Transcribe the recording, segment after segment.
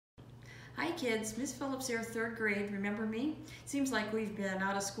Hi kids, Miss Phillips here, 3rd grade. Remember me? Seems like we've been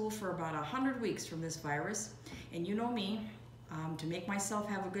out of school for about 100 weeks from this virus. And you know me, to make myself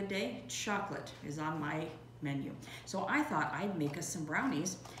have a good day, chocolate is on my menu. So I thought I'd make us some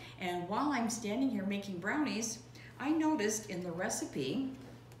brownies. And while I'm standing here making brownies, I noticed in the recipe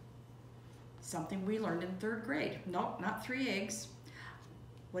something we learned in 3rd grade. Nope, not 3 eggs.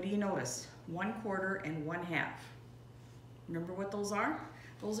 What do you notice? 1/4 and 1/2. Remember what those are?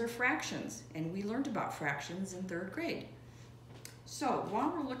 Those are fractions, and we learned about fractions in 3rd grade. So while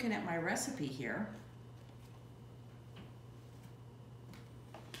we're looking at my recipe here,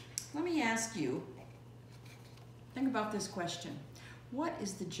 let me ask you, think about this question. What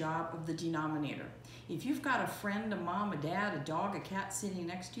is the job of the denominator? If you've got a friend, a mom, a dad, a dog, a cat sitting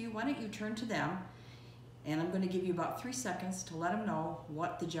next to you, why don't you turn to them, and I'm going to give you about 3 seconds to let them know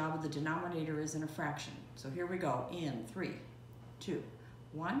what the job of the denominator is in a fraction. So here we go, in 3, 2,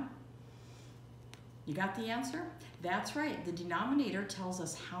 1. You got the answer? That's right, the denominator tells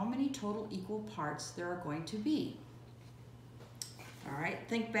us how many total equal parts there are going to be. All right,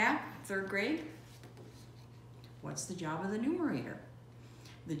 think back, 3rd grade. What's the job of the numerator?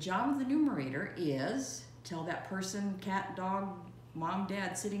 The job of the numerator is, tell that person, cat, dog, mom,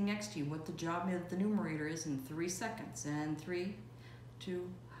 dad sitting next to you what the job of the numerator is in 3 seconds. And 3, 2,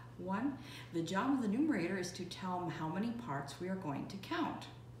 1. The job of the numerator is to tell them how many parts we are going to count.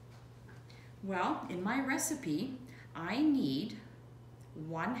 Well, in my recipe, I need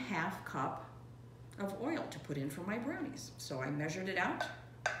 1/2 cup of oil to put in for my brownies. So I measured it out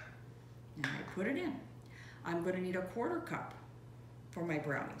and I put it in. I'm going to need 1/4 cup for my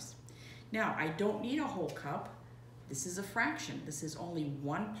brownies. Now, I don't need a whole cup. This is a fraction. This is only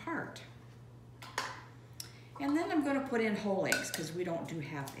 1 part. And then I'm going to put in whole eggs because we don't do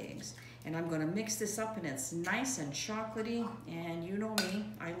half eggs. And I'm going to mix this up and it's nice and chocolatey. And you know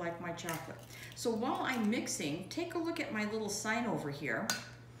me, I like my chocolate. So while I'm mixing, take a look at my little sign over here.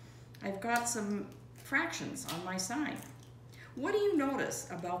 I've got some fractions on my sign. What do you notice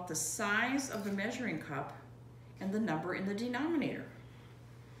about the size of the measuring cup and the number in the denominator?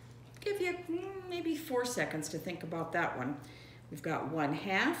 Give you maybe 4 seconds to think about that one. We've got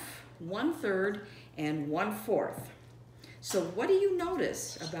 1/2, 1/3, and 1/4. So what do you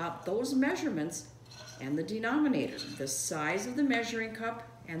notice about those measurements and the denominator? The size of the measuring cup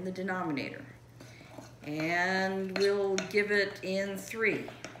and the denominator. And we'll give it in 3,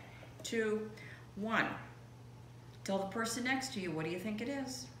 2, 1. Tell the person next to you, what do you think it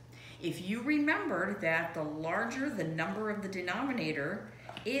is? If you remembered that the larger the number of the denominator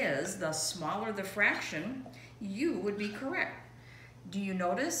is, the smaller the fraction, you would be correct. Do you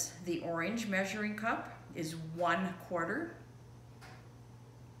notice the orange measuring cup is 1/4?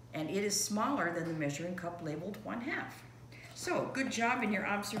 And it is smaller than the measuring cup labeled 1/2. So good job in your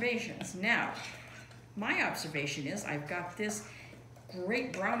observations. Now, my observation is I've got this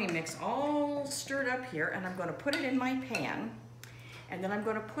great brownie mix all stirred up here, and I'm going to put it in my pan, and then I'm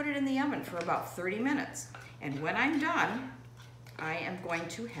going to put it in the oven for about 30 minutes. And when I'm done, I am going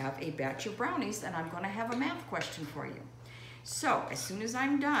to have a batch of brownies, and I'm going to have a math question for you. So as soon as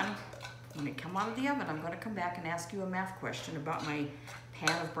I'm done, when they come out of the oven, I'm going to come back and ask you a math question about my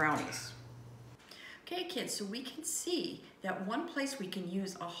pan of brownies. Okay kids, so we can see that one place we can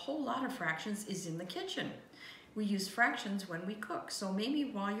use a whole lot of fractions is in the kitchen. We use fractions when we cook, so maybe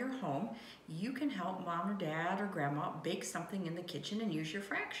while you're home, you can help mom or dad or grandma bake something in the kitchen and use your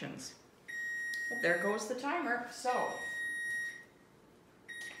fractions. Well, there goes the timer. So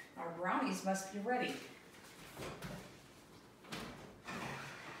our brownies must be ready.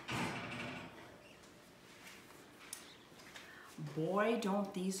 Boy,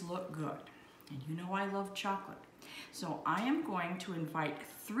 don't these look good. And you know I love chocolate. So I am going to invite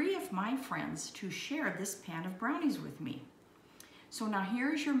 3 of my friends to share this pan of brownies with me. So now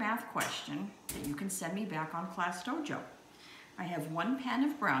here's your math question that you can send me back on Class Dojo. I have 1 pan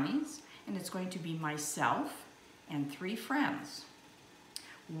of brownies, and it's going to be myself and 3 friends.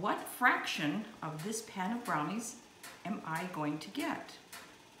 What fraction of this pan of brownies am I going to get?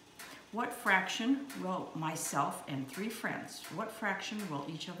 What fraction will myself and 3 friends, what fraction will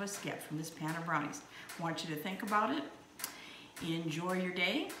each of us get from this pan of brownies? I want you to think about it. Enjoy your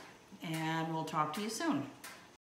day, and we'll talk to you soon.